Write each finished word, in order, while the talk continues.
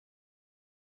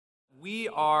We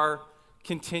are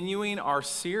continuing our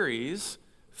series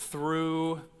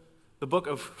through the book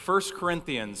of 1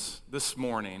 Corinthians this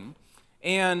morning.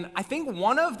 And I think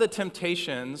one of the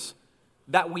temptations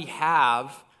that we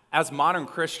have as modern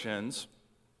Christians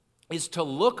is to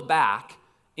look back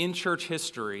in church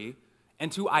history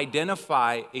and to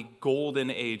identify a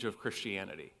golden age of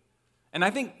Christianity. And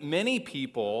I think many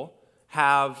people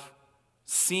have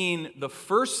seen the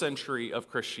first century of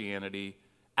Christianity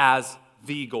as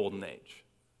the golden age.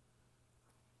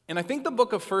 And I think the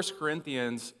book of 1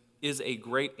 Corinthians is a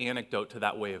great anecdote to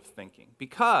that way of thinking,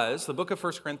 because the book of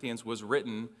 1 Corinthians was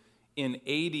written in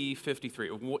AD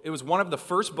 53. It was one of the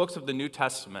first books of the New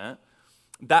Testament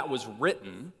that was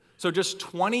written, so just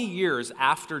 20 years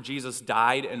after Jesus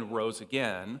died and rose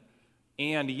again,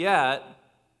 and yet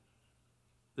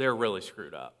they're really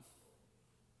screwed up.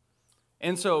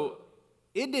 And so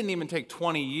it didn't even take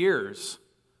 20 years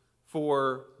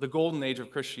for the golden age of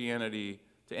Christianity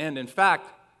to end. In fact,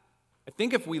 I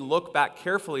think if we look back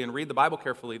carefully and read the Bible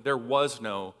carefully, there was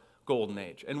no golden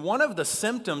age. And one of the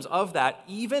symptoms of that,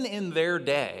 even in their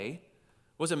day,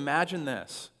 was, imagine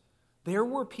this: there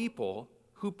were people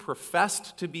who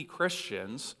professed to be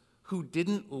Christians who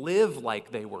didn't live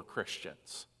like they were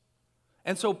Christians.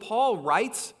 And so Paul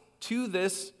writes to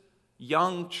this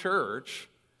young church,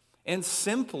 and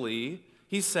simply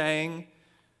he's saying,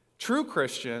 true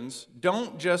Christians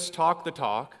don't just talk the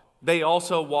talk, they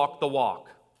also walk the walk.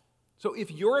 So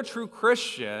if you're a true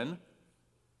Christian,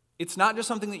 it's not just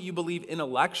something that you believe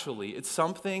intellectually, it's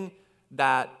something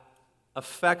that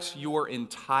affects your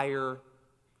entire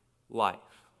life.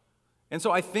 And so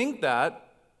I think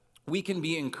that we can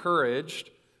be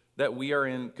encouraged that we are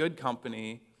in good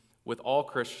company with all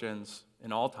Christians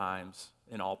in all times,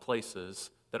 in all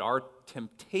places, that our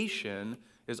temptation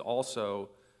is also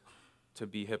to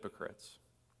be hypocrites.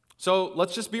 So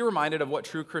let's just be reminded of what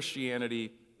true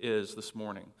Christianity is this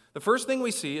morning. The first thing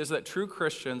we see is that true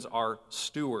Christians are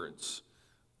stewards.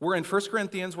 We're in 1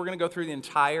 Corinthians. We're going to go through the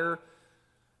entire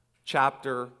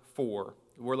chapter 4.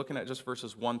 We're looking at just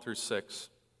verses 1 through 6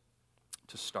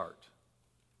 to start.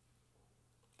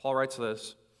 Paul writes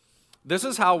this: "This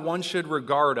is how one should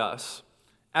regard us,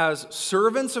 as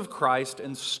servants of Christ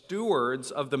and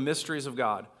stewards of the mysteries of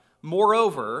God.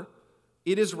 Moreover,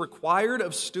 it is required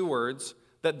of stewards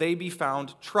that they be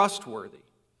found trustworthy.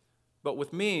 But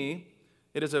with me,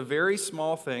 it is a very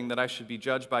small thing that I should be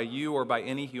judged by you or by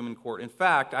any human court. In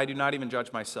fact, I do not even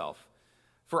judge myself.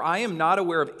 For I am not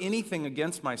aware of anything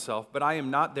against myself, but I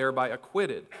am not thereby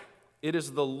acquitted. It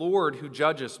is the Lord who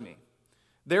judges me.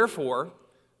 Therefore,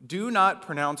 do not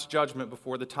pronounce judgment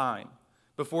before the time,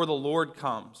 before the Lord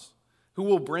comes, who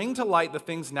will bring to light the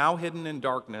things now hidden in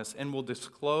darkness and will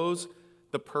disclose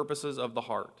the purposes of the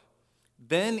heart.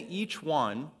 Then each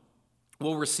one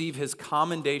will receive his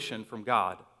commendation from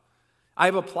God. I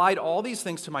have applied all these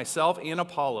things to myself and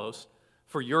Apollos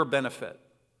for your benefit,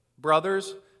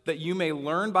 brothers, that you may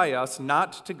learn by us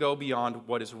not to go beyond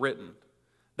what is written,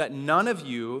 that none of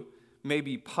you may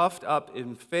be puffed up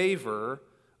in favor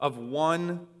of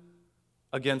one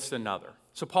against another."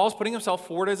 So Paul's putting himself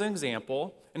forward as an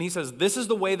example, and he says, this is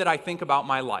the way that I think about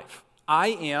my life. I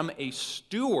am a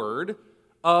steward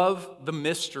of the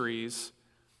mysteries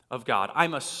of God.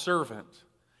 I'm a servant.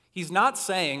 He's not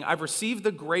saying I've received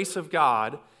the grace of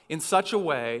God in such a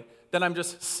way that I'm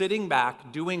just sitting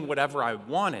back doing whatever I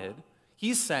wanted.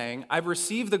 He's saying I've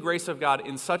received the grace of God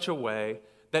in such a way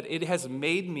that it has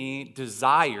made me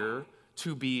desire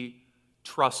to be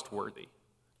trustworthy.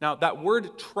 Now, that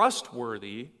word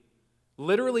trustworthy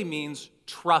literally means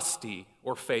trusty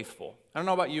or faithful. I don't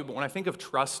know about you, but when I think of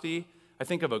trusty, I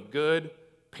think of a good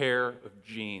pair of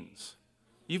jeans.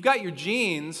 You've got your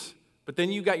jeans, but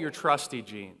then you've got your trusty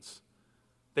jeans.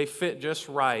 They fit just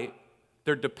right.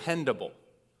 They're dependable.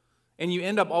 And you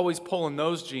end up always pulling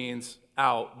those jeans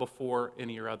out before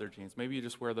any of your other jeans. Maybe you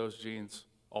just wear those jeans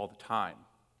all the time.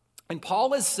 And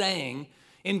Paul is saying,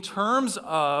 in terms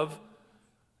of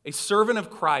a servant of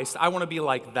Christ, I want to be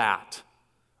like that.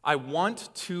 I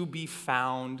want to be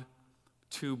found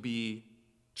to be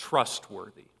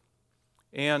trustworthy.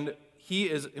 And he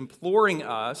is imploring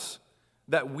us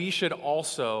that we should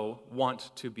also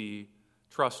want to be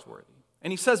trustworthy.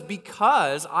 And he says,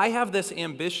 because I have this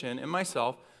ambition in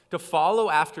myself to follow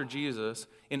after Jesus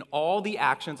in all the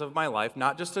actions of my life,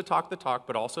 not just to talk the talk,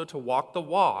 but also to walk the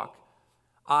walk,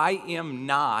 I am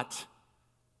not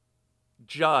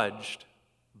judged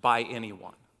by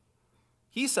anyone.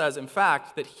 He says, in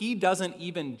fact, that he doesn't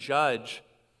even judge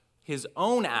his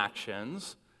own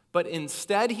actions, but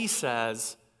instead he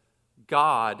says,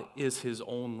 God is his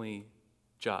only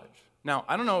judge. Now,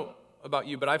 I don't know about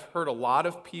you, but I've heard a lot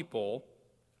of people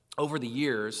over the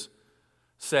years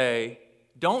say,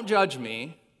 "Don't judge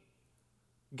me,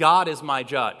 God is my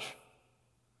judge."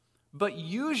 But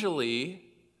usually,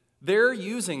 they're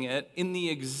using it in the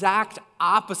exact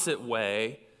opposite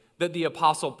way that the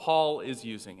Apostle Paul is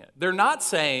using it. They're not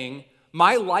saying,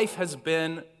 "My life has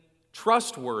been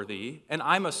trustworthy, and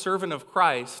I'm a servant of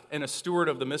Christ and a steward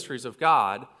of the mysteries of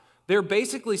God." They're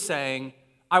basically saying,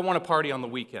 "I want to party on the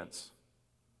weekends.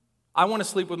 I want to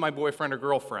sleep with my boyfriend or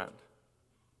girlfriend.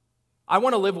 I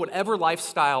want to live whatever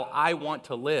lifestyle I want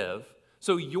to live.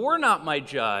 So you're not my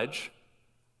judge.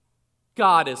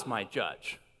 God is my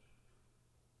judge."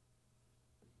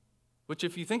 Which,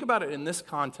 if you think about it in this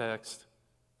context,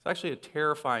 it's actually a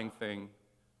terrifying thing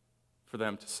for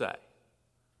them to say.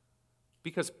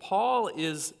 Because Paul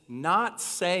is not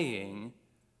saying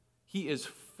he is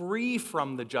free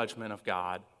from the judgment of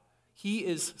God. He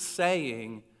is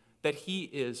saying that he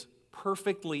is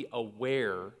perfectly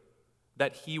aware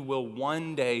that he will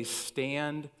one day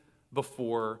stand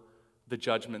before the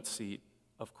judgment seat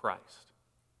of Christ.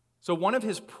 So one of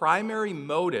his primary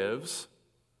motives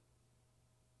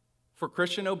for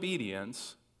Christian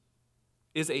obedience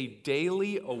is a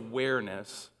daily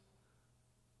awareness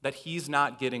that he's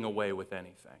not getting away with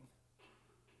anything.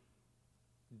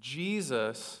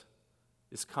 Jesus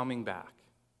is coming back,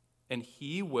 and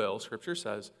he will, Scripture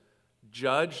says,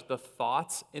 judge the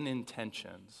thoughts and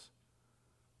intentions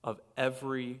of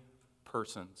every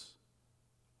person's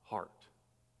heart.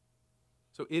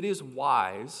 So it is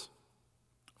wise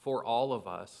for all of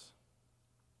us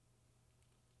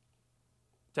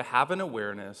to have an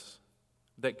awareness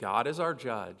that God is our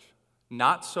judge,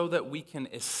 not so that we can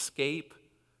escape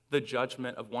the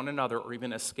judgment of one another or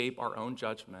even escape our own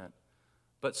judgment,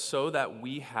 but so that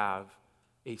we have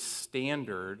a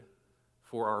standard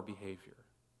for our behavior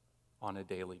on a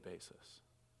daily basis.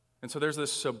 And so there's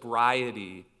this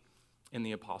sobriety in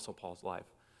the Apostle Paul's life.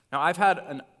 Now, I've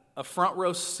had a front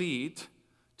row seat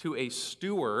to a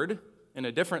steward, in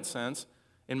a different sense,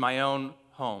 in my own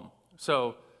home.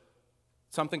 So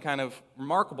something kind of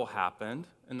remarkable happened,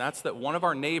 and that's that one of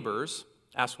our neighbors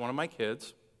asked one of my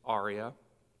kids, Aria,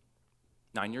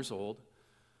 9 years old,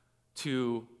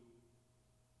 to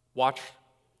watch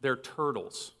their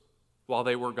turtles while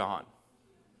they were gone,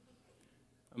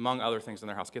 among other things in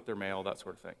their house, get their mail, that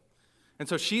sort of thing. And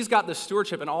so she's got this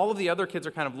stewardship, and all of the other kids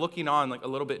are kind of looking on, like a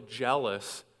little bit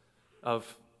jealous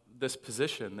of this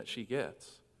position that she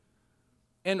gets.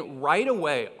 And right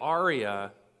away,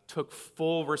 Aria took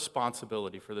full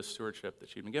responsibility for the stewardship that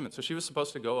she'd been given. So she was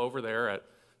supposed to go over there at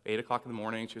 8 o'clock in the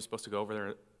morning. She was supposed to go over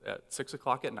there at 6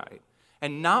 o'clock at night.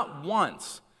 And not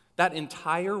once that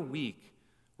entire week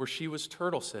where she was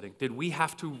turtle sitting did we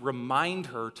have to remind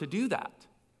her to do that.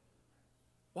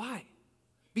 Why?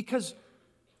 Because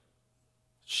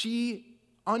she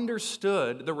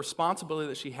understood the responsibility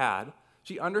that she had.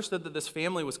 She understood that this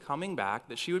family was coming back,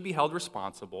 that she would be held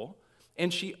responsible,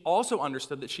 and she also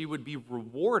understood that she would be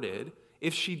rewarded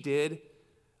if she did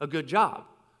a good job.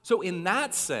 So in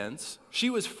that sense, she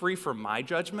was free from my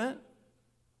judgment,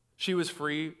 she was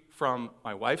free from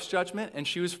my wife's judgment, and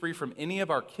she was free from any of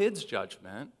our kids'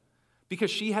 judgment,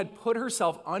 because she had put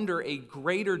herself under a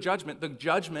greater judgment, the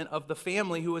judgment of the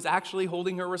family who was actually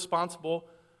holding her responsible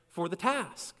for the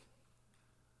task.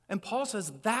 And Paul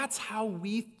says that's how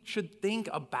we should think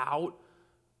about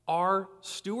our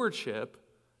stewardship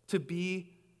to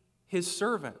be his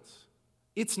servants.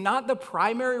 It's not the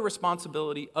primary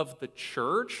responsibility of the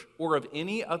church or of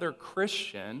any other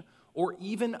Christian or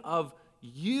even of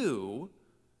you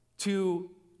to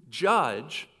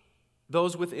judge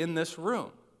those within this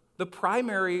room. The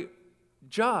primary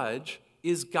judge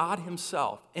is God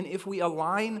himself. And if we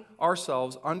align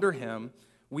ourselves under him,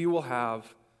 we will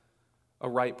have a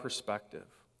right perspective.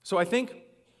 So I think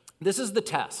this is the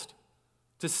test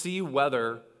to see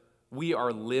whether we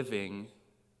are living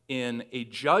in a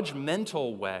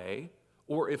judgmental way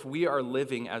or if we are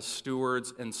living as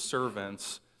stewards and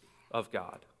servants of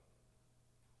God.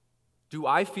 Do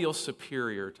I feel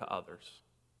superior to others?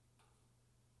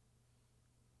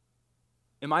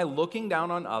 Am I looking down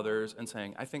on others and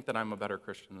saying, I think that I'm a better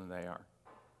Christian than they are?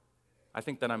 I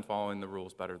think that I'm following the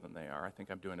rules better than they are. I think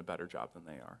I'm doing a better job than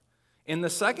they are. And the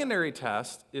secondary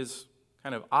test is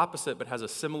kind of opposite but has a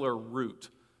similar root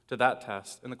to that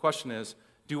test. And the question is,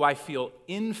 do I feel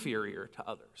inferior to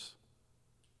others?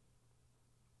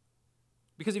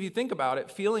 Because if you think about it,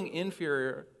 feeling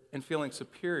inferior and feeling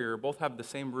superior both have the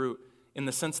same root in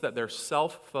the sense that they're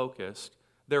self-focused,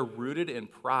 they're rooted in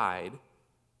pride,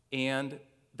 and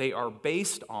they are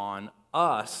based on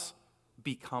us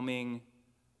becoming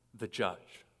the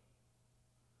judge.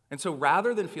 And so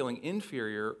rather than feeling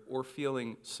inferior or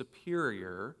feeling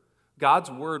superior,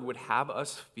 God's word would have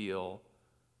us feel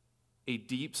a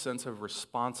deep sense of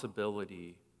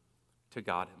responsibility to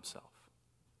God himself.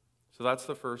 So that's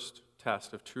the first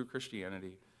test of true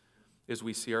Christianity, is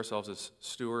we see ourselves as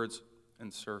stewards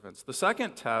and servants. The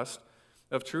second test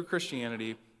of true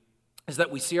Christianity is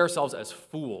that we see ourselves as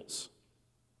fools.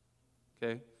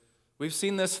 Okay? We've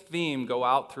seen this theme go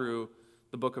out through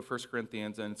the book of 1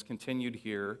 Corinthians, and it's continued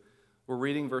here. We're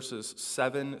reading verses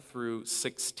 7 through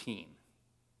 16.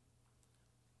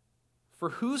 For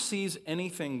who sees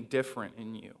anything different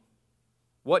in you?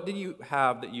 What did you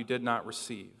have that you did not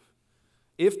receive?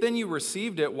 If then you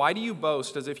received it, why do you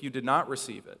boast as if you did not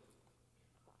receive it?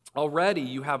 Already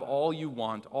you have all you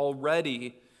want.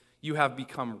 Already you have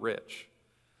become rich.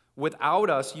 Without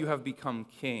us you have become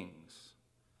kings.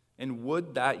 And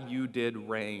would that you did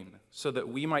reign, so that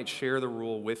we might share the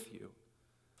rule with you.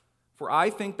 For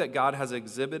I think that God has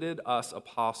exhibited us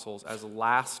apostles as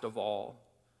last of all,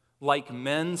 like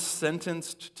men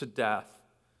sentenced to death,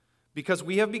 because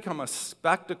we have become a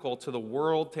spectacle to the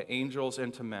world, to angels,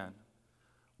 and to men.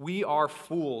 We are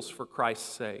fools for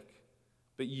Christ's sake,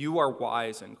 but you are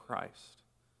wise in Christ.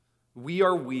 We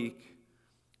are weak,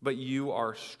 but you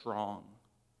are strong.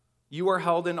 You are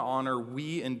held in honor,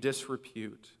 we in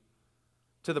disrepute.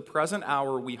 To the present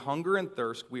hour we hunger and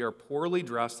thirst, we are poorly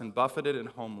dressed and buffeted and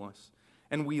homeless,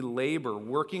 and we labor,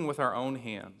 working with our own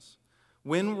hands.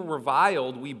 When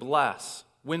reviled, we bless.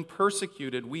 When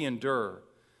persecuted, we endure.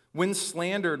 When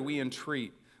slandered, we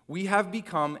entreat. We have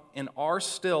become and are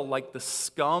still like the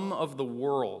scum of the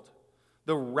world,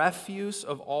 the refuse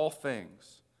of all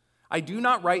things. I do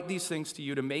not write these things to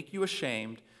you to make you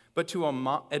ashamed, but to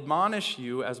admonish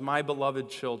you as my beloved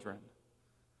children.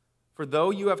 For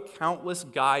though you have countless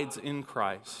guides in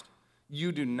Christ,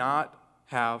 you do not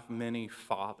have many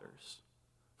fathers.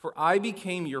 For I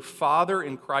became your father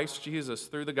in Christ Jesus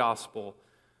through the gospel.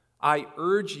 I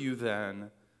urge you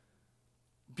then,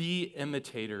 be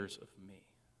imitators of me.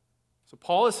 So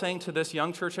Paul is saying to this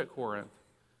young church at Corinth,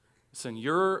 listen,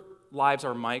 your lives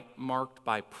are marked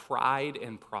by pride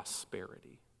and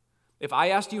prosperity. If I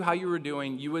asked you how you were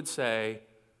doing, you would say,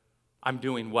 I'm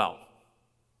doing well.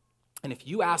 And if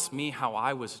you asked me how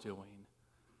I was doing,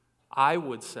 I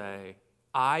would say,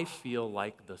 I feel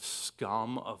like the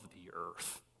scum of the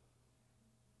earth.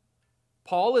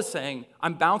 Paul is saying,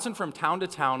 I'm bouncing from town to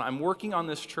town. I'm working on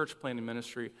this church planting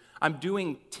ministry. I'm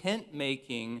doing tent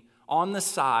making on the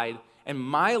side, and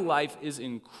my life is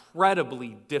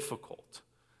incredibly difficult.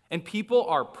 And people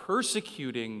are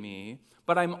persecuting me,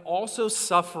 but I'm also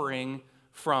suffering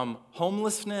from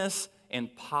homelessness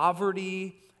and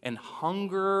poverty and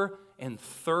hunger and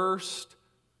thirst.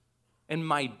 And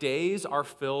my days are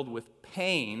filled with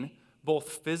pain, both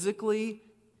physically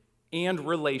and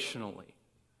relationally.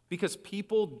 Because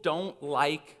people don't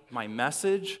like my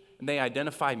message, and they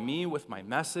identify me with my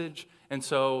message, and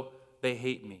so they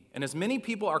hate me. And as many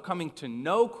people are coming to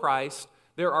know Christ,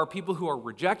 there are people who are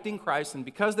rejecting Christ, and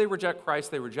because they reject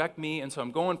Christ, they reject me, and so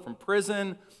I'm going from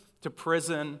prison to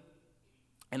prison,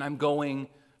 and I'm going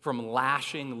from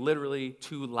lashing, literally,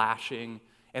 to lashing,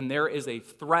 and there is a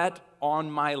threat on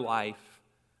my life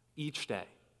each day.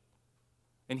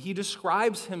 And he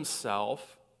describes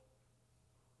himself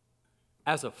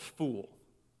as a fool.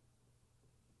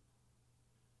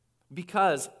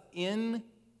 Because in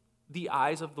the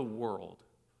eyes of the world,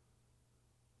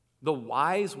 the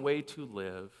wise way to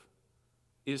live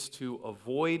is to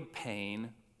avoid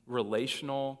pain,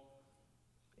 relational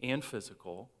and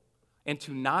physical, and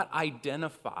to not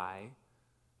identify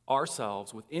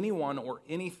ourselves with anyone or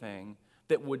anything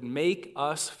that would make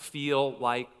us feel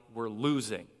like we're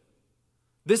losing.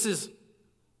 This is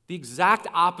the exact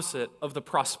opposite of the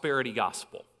prosperity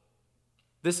gospel.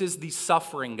 This is the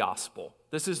suffering gospel.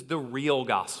 This is the real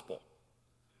gospel.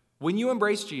 When you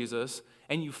embrace Jesus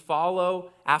and you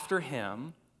follow after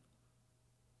him,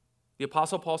 the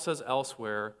Apostle Paul says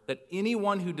elsewhere that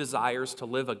anyone who desires to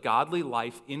live a godly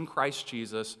life in Christ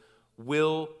Jesus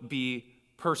will be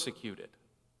persecuted.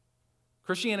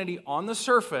 Christianity on the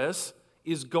surface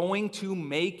is going to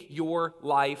make your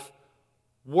life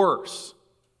worse.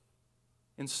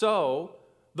 And so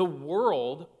the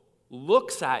world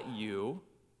looks at you,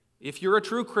 if you're a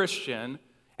true Christian,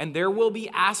 and there will be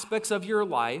aspects of your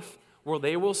life where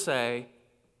they will say,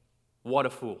 what a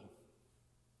fool.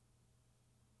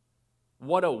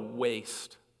 What a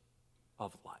waste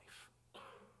of life.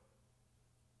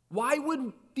 Why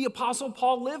would the Apostle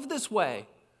Paul live this way?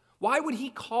 Why would he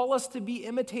call us to be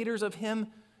imitators of him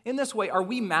in this way? Are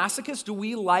we masochists? Do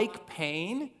we like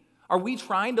pain? Are we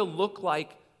trying to look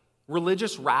like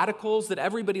religious radicals that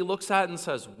everybody looks at and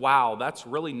says, wow, that's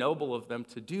really noble of them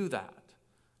to do that?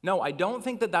 No, I don't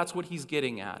think that that's what he's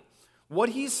getting at. What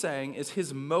he's saying is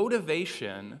his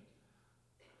motivation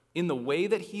in the way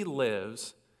that he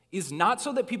lives is not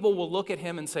so that people will look at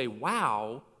him and say,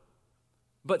 wow,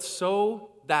 but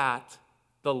so that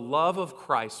the love of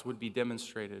Christ would be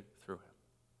demonstrated through him.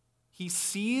 He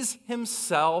sees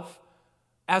himself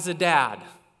as a dad.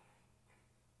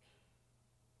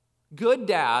 Good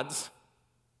dads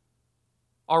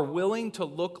are willing to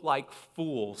look like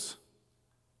fools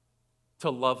to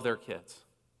love their kids.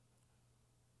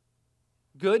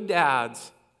 Good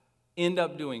dads end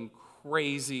up doing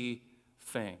crazy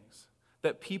things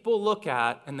that people look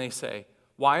at and they say,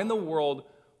 why in the world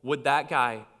would that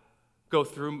guy go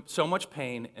through so much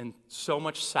pain and so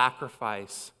much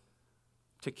sacrifice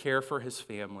to care for his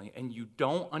family? And you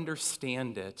don't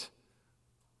understand it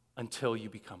until you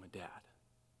become a dad.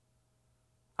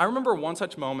 I remember one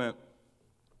such moment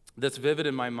that's vivid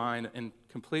in my mind and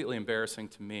completely embarrassing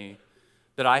to me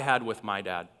that I had with my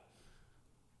dad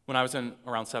when I was in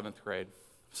around 7th grade.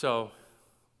 So,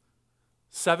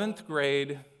 7th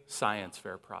grade science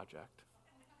fair project.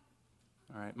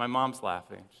 All right, my mom's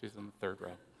laughing. She's in the 3rd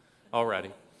grade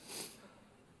already.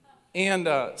 And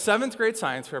 7th grade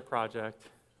science fair project,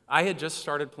 I had just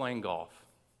started playing golf.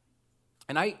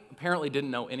 And I apparently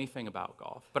didn't know anything about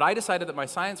golf. But I decided that my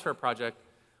science fair project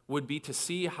would be to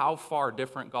see how far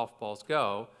different golf balls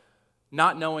go,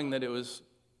 not knowing that it was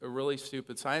a really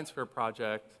stupid science fair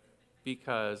project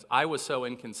because I was so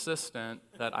inconsistent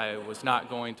that I was not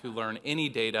going to learn any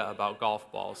data about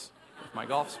golf balls with my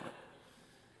golf swing.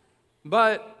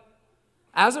 But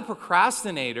as a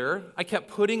procrastinator, I kept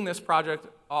putting this project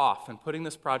off and putting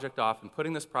this project off and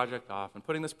putting this project off and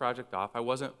putting this project off. I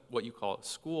wasn't what you call a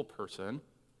school person,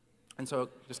 and so it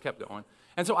just kept going.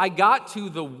 And so I got to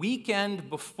the weekend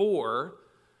before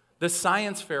the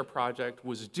science fair project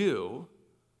was due,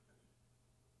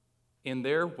 and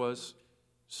there was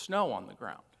snow on the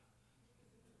ground.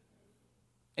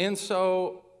 And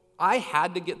so I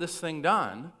had to get this thing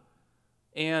done.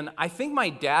 And I think my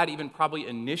dad even probably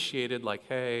initiated, like,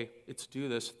 hey, it's due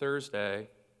this Thursday.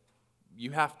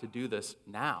 You have to do this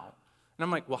now. And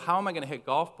I'm like, well, how am I going to hit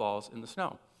golf balls in the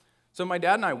snow? So my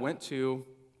dad and I went to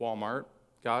Walmart,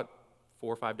 got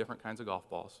 4 or 5 different kinds of golf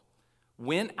balls,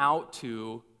 went out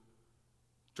to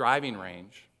driving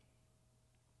range,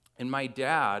 and my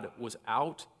dad was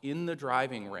out in the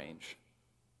driving range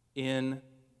in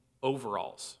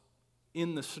overalls,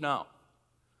 in the snow.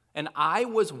 And I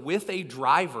was with a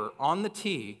driver on the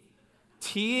tee,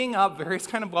 teeing up various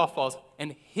kind of golf balls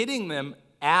and hitting them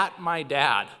at my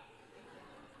dad.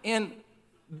 And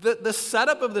the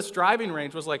setup of this driving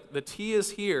range was like the tee is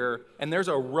here, and there's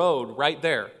a road right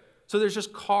there. So there's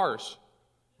just cars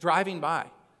driving by.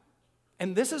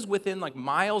 And this is within like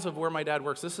miles of where my dad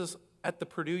works. This is at the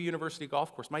Purdue University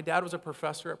golf course. My dad was a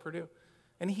professor at Purdue.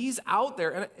 And he's out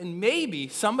there, and maybe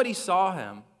somebody saw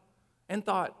him and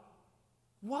thought,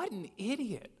 what an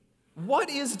idiot. What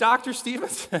is Dr.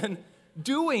 Stevenson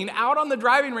doing out on the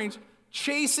driving range,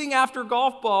 chasing after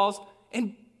golf balls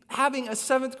and having a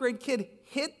 7th grade kid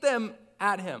hit them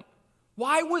at him?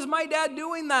 Why was my dad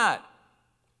doing that?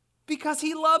 Because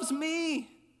he loves me.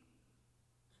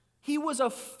 He was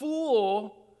a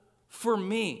fool for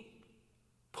me.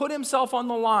 Put himself on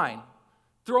the line.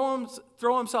 Throw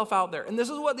himself out there. And this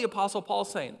is what the Apostle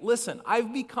Paul's saying. Listen,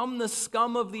 I've become the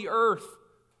scum of the earth.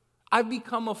 I've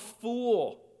become a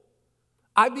fool.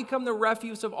 I've become the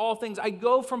refuse of all things. I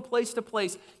go from place to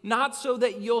place, not so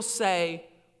that you'll say,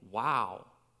 wow,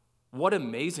 what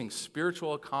amazing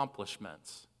spiritual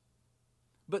accomplishments,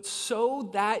 but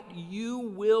so that you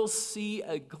will see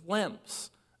a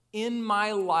glimpse in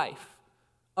my life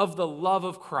of the love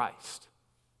of Christ.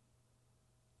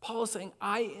 Paul is saying,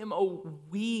 I am a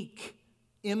weak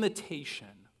imitation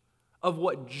of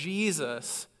what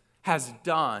Jesus has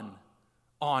done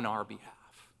on our behalf.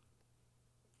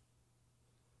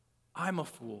 I'm a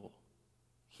fool.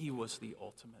 He was the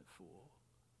ultimate fool.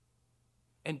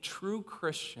 And true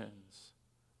Christians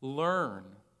learn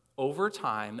over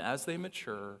time as they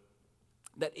mature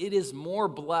that it is more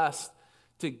blessed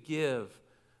to give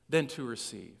than to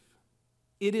receive.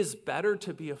 It is better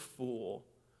to be a fool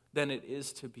than it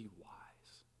is to be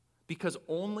wise, because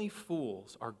only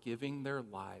fools are giving their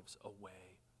lives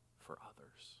away for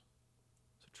others.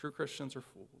 So true Christians are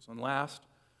fools. And last,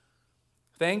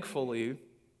 thankfully,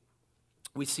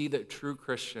 we see that true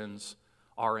Christians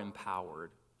are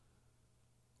empowered.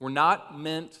 We're not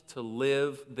meant to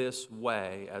live this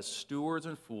way as stewards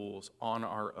and fools on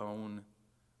our own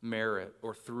merit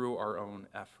or through our own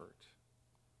effort.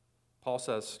 Paul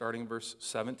says, starting verse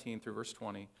 17 through verse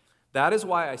 20, that is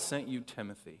why I sent you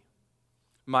Timothy,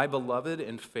 my beloved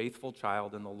and faithful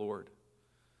child in the Lord,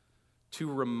 to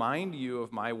remind you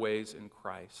of my ways in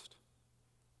Christ,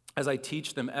 as I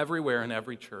teach them everywhere in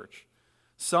every church.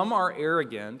 Some are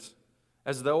arrogant,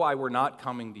 as though I were not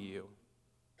coming to you.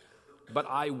 But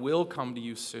I will come to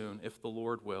you soon, if the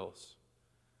Lord wills.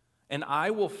 And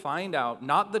I will find out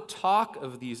not the talk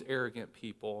of these arrogant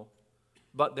people,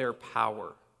 but their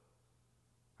power.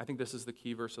 I think this is the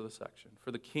key verse of the section.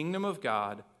 For the kingdom of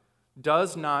God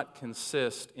does not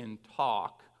consist in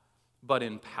talk, but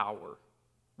in power.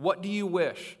 What do you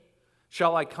wish?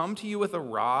 Shall I come to you with a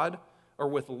rod, or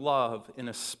with love in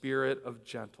a spirit of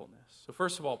gentleness? So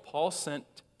first of all, Paul sent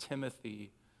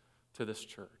Timothy to this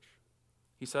church.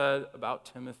 He said about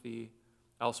Timothy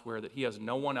elsewhere that he has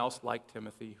no one else like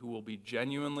Timothy who will be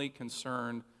genuinely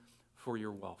concerned for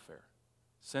your welfare.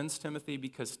 Sends Timothy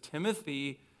because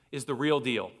Timothy is the real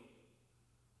deal.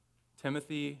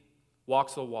 Timothy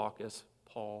walks the walk as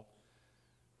Paul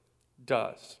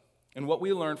does. And what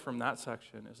we learned from that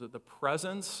section is that the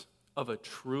presence of a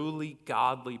truly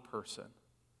godly person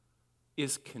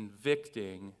is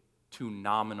convicting to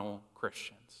nominal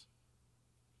Christians.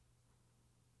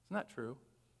 Isn't that true?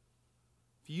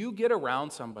 If you get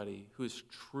around somebody who is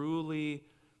truly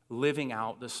living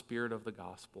out the spirit of the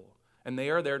gospel, and they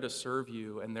are there to serve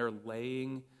you, and they're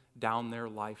laying down their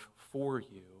life for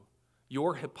you,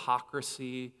 your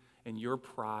hypocrisy and your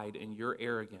pride and your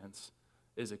arrogance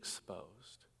is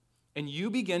exposed. And you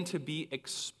begin to be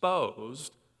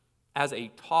exposed as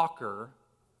a talker,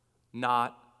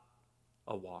 not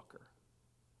a walker.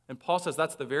 And Paul says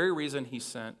that's the very reason he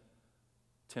sent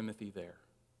Timothy there,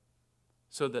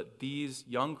 so that these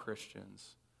young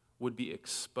Christians would be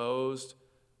exposed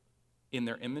in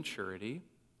their immaturity,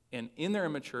 and in their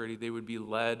immaturity they would be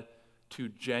led to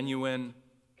genuine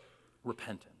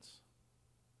repentance.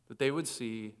 That they would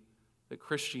see that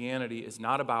Christianity is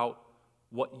not about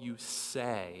what you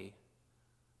say,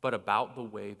 but about the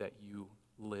way that you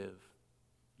live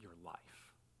your life.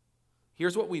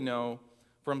 Here's what we know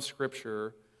from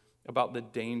Scripture about the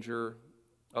danger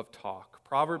of talk.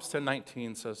 Proverbs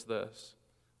 10:19 says this: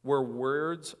 where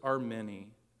words are many,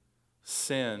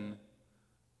 sin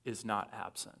is not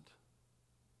absent.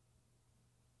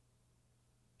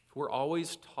 If we're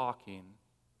always talking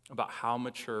about how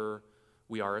mature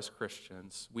we are as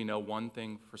Christians, we know one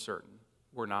thing for certain: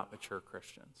 we're not mature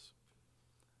Christians.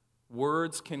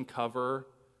 Words can cover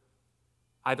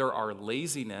either our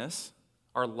laziness,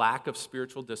 our lack of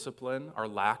spiritual discipline, our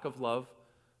lack of love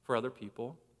for other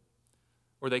people,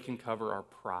 or they can cover our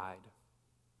pride.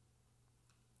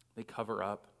 They cover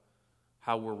up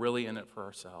how we're really in it for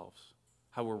ourselves,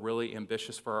 how we're really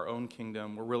ambitious for our own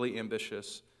kingdom, we're really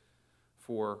ambitious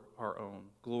for our own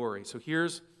glory. So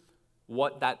here's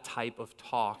what that type of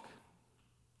talk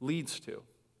leads to.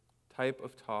 Type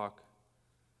of talk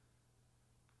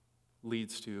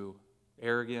leads to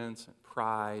arrogance and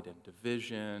pride and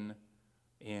division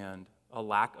and a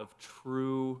lack of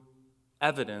true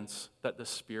evidence that the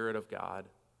Spirit of God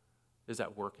is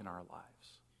at work in our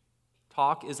lives.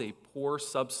 Talk is a poor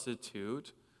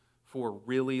substitute for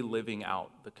really living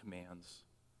out the commands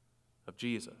of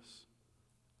Jesus.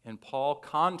 And Paul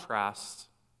contrasts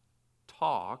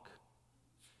talk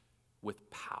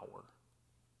with power.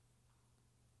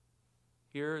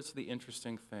 Here's the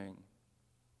interesting thing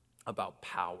about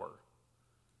power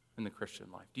in the Christian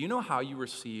life. Do you know how you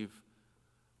receive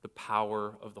the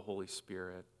power of the Holy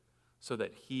Spirit so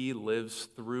that He lives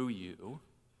through you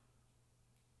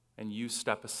and you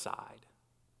step aside?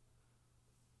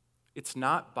 It's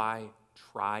not by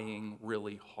trying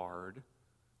really hard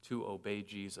to obey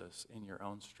Jesus in your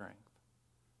own strength.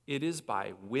 It is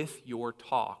by, with your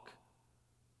talk,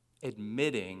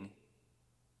 admitting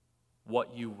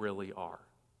what you really are.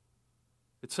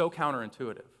 It's so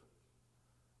counterintuitive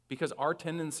because our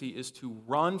tendency is to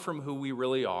run from who we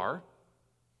really are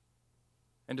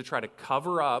and to try to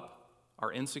cover up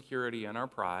our insecurity and our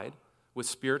pride with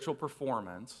spiritual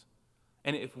performance.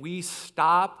 And if we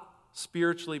stop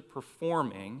spiritually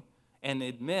performing and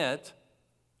admit,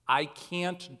 I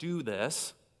can't do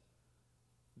this,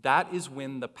 that is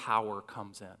when the power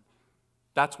comes in.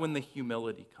 That's when the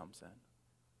humility comes in.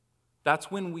 That's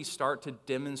when we start to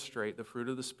demonstrate the fruit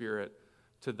of the Spirit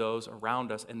to those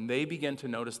around us, and they begin to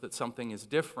notice that something is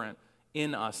different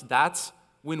in us. That's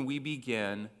when we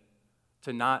begin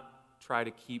to not try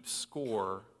to keep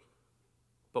score,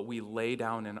 but we lay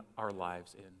down in our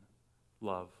lives in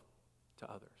love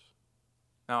to others.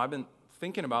 Now, I've been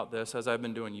thinking about this as I've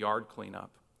been doing yard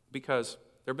cleanup, because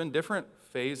there have been different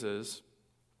phases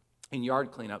in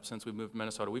yard cleanup since we moved to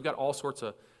Minnesota. We've got all sorts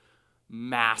of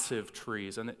massive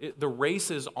trees, and the race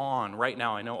is on right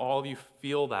now. I know all of you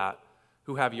feel that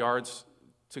who have yards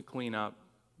to clean up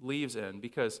leaves in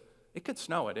because it could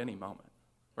snow at any moment,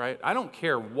 right? I don't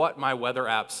care what my weather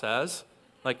app says.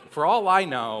 Like, for all I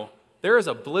know, there is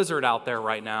a blizzard out there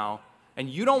right now, and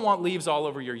you don't want leaves all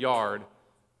over your yard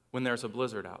when there's a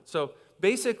blizzard out. So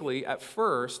basically, at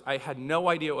first, I had no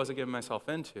idea what I was getting myself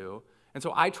into, and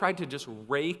so I tried to just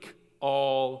rake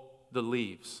all the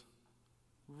leaves.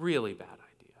 Really bad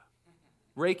idea.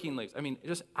 Raking leaves. I mean,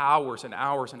 just hours and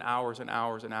hours and hours and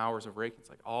hours and hours of raking. It's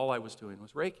like all I was doing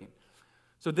was raking.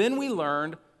 So then we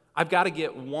learned I've got to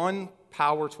get one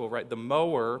power tool, right? The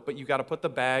mower, but you got to put the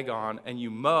bag on and you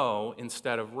mow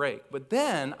instead of rake. But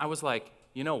then I was like,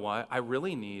 you know what? I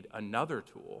really need another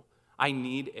tool. I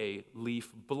need a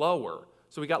leaf blower.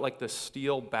 So we got like this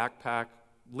steel backpack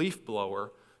leaf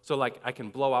blower. So like I can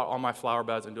blow out all my flower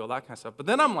beds and do all that kind of stuff. But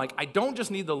then I'm like, I don't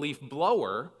just need the leaf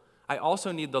blower. I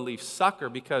also need the leaf sucker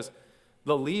because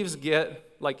the leaves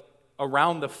get like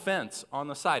around the fence on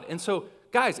the side. And so,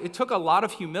 guys, it took a lot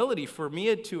of humility for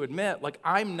me to admit, like,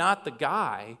 I'm not the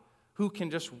guy who can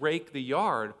just rake the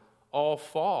yard all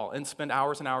fall and spend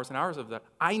hours and hours and hours of that.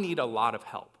 I need a lot of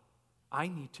help. I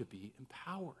need to be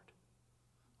empowered,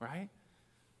 right?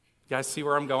 You guys see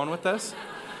where I'm going with this?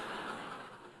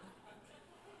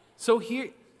 So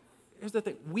here's the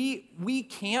thing. We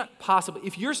can't possibly,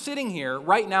 if you're sitting here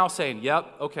right now saying,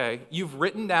 yep, okay, you've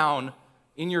written down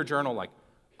in your journal, like,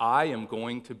 I am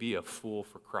going to be a fool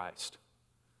for Christ.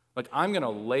 Like, I'm going to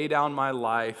lay down my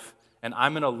life, and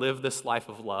I'm going to live this life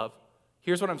of love.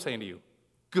 Here's what I'm saying to you.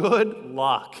 Good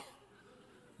luck.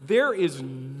 There is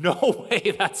no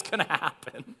way that's going to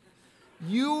happen.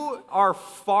 You are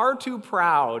far too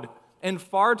proud and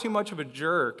far too much of a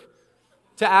jerk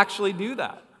to actually do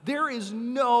that. There is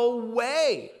no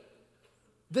way.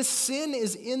 The sin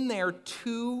is in there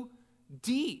too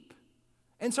deep.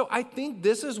 And so I think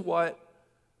this is what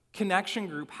Connection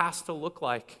Group has to look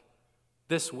like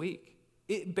this week.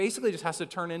 It basically just has to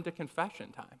turn into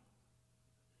confession time.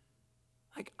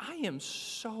 Like, I am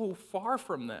so far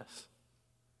from this.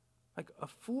 Like, a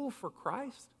fool for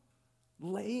Christ,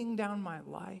 laying down my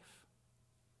life,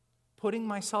 putting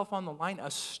myself on the line,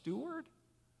 a steward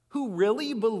who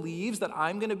really believes that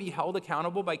I'm going to be held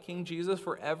accountable by King Jesus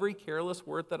for every careless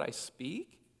word that I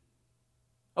speak?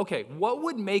 Okay, what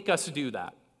would make us do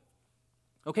that?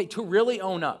 Okay, to really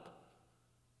own up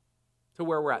to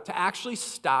where we're at, to actually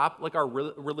stop like our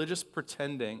religious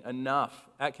pretending enough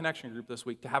at Connection Group this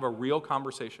week to have a real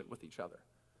conversation with each other.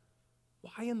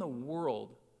 Why in the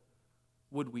world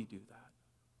would we do that?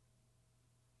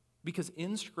 Because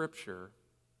in Scripture,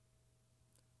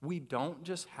 we don't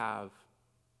just have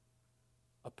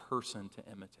a person to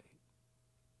imitate.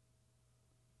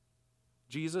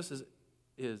 Jesus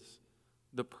is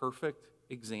the perfect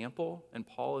example, and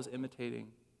Paul is imitating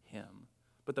him.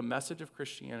 But the message of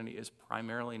Christianity is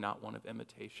primarily not one of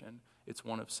imitation, it's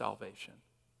one of salvation.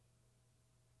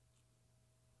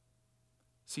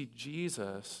 See,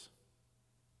 Jesus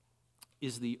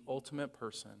is the ultimate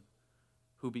person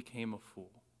who became a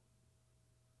fool.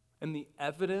 And the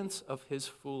evidence of his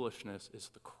foolishness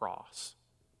is the cross.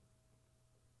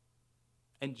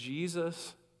 And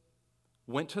Jesus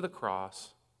went to the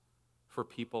cross for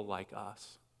people like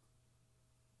us.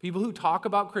 People who talk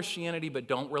about Christianity but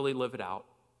don't really live it out.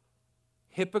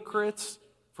 Hypocrites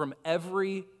from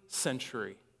every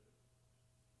century.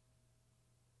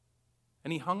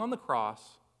 And he hung on the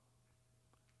cross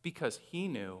because he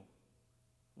knew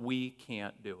we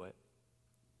can't do it.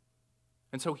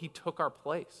 And so he took our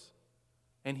place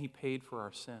and he paid for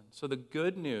our sin. So the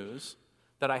good news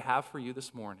that I have for you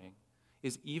this morning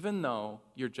is even though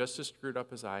you're just as screwed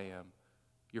up as I am,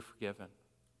 you're forgiven.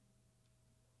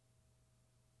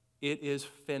 It is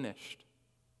finished.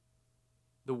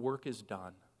 The work is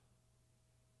done.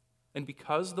 And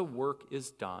because the work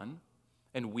is done,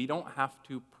 and we don't have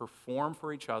to perform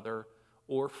for each other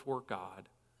or for God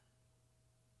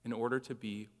in order to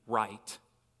be right,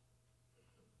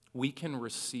 we can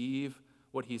receive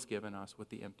what he's given us with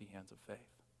the empty hands of faith.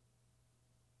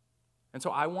 And so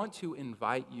I want to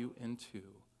invite you into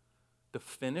the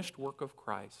finished work of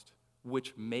Christ,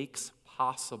 which makes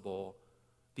possible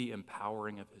the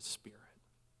empowering of his Spirit.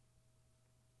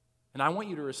 And I want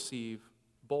you to receive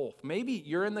both. Maybe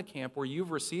you're in the camp where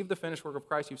you've received the finished work of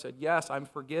Christ. You've said, yes, I'm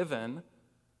forgiven,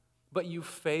 but you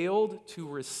failed to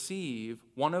receive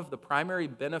one of the primary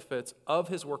benefits of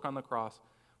his work on the cross,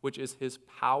 which is his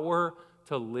power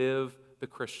to live the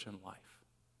Christian life.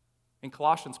 In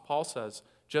Colossians, Paul says,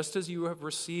 just as you have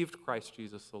received Christ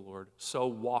Jesus the Lord, so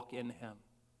walk in him.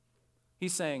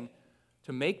 He's saying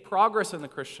to make progress in the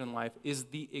Christian life is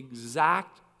the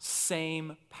exact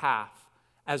same path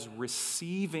as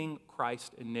receiving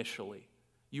Christ initially.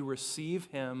 You receive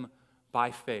him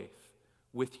by faith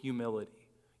with humility.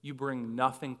 You bring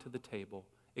nothing to the table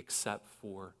except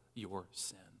for your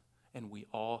sin. And we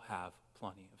all have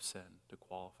plenty of sin to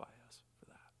qualify us for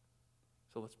that.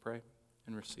 So let's pray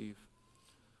and receive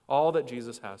all that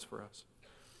Jesus has for us.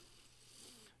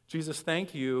 Jesus,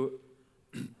 thank you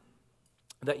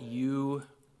that you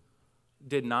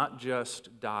did not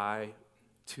just die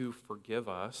to forgive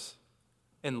us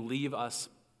and leave us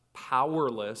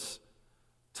powerless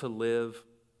to live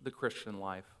the Christian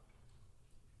life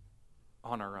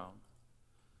on our own,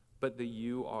 but that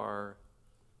you are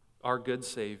our good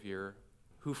Savior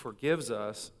who forgives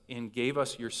us and gave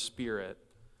us your Spirit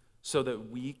so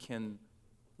that we can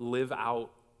live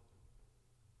out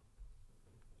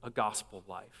a gospel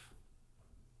life.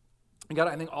 And God,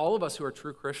 I think all of us who are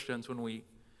true Christians, when we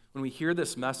hear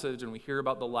this message and we hear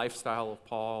about the lifestyle of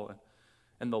Paul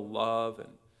and the love, and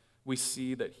we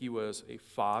see that he was a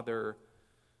father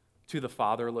to the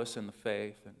fatherless in the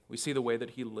faith, and we see the way that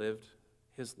he lived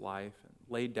his life and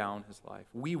laid down his life.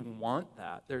 We want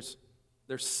that. There's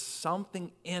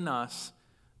something in us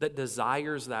that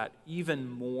desires that even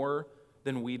more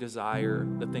than we desire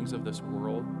the things of this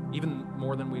world, even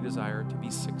more than we desire to be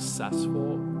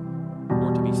successful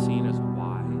or to be seen as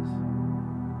wise.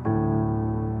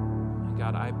 And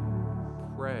God, I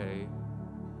pray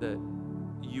that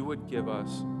you would give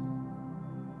us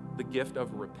the gift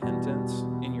of repentance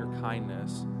in your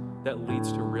kindness that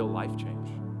leads to real life change.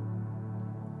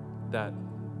 That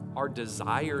our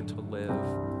desire to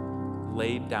live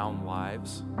laid down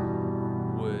lives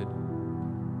would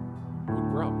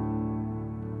grow,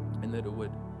 and that it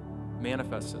would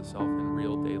manifest itself in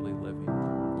real daily living,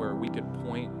 where we could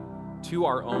point to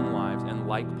our own lives, and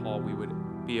like Paul, we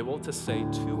would be able to say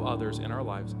to others in our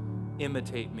lives,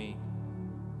 imitate me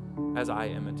as I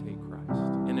imitate Christ.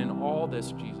 And in all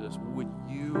this, Jesus, would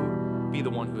you be the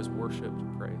one who is worshiped,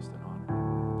 praised, and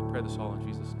honored? I pray this all in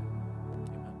Jesus' name.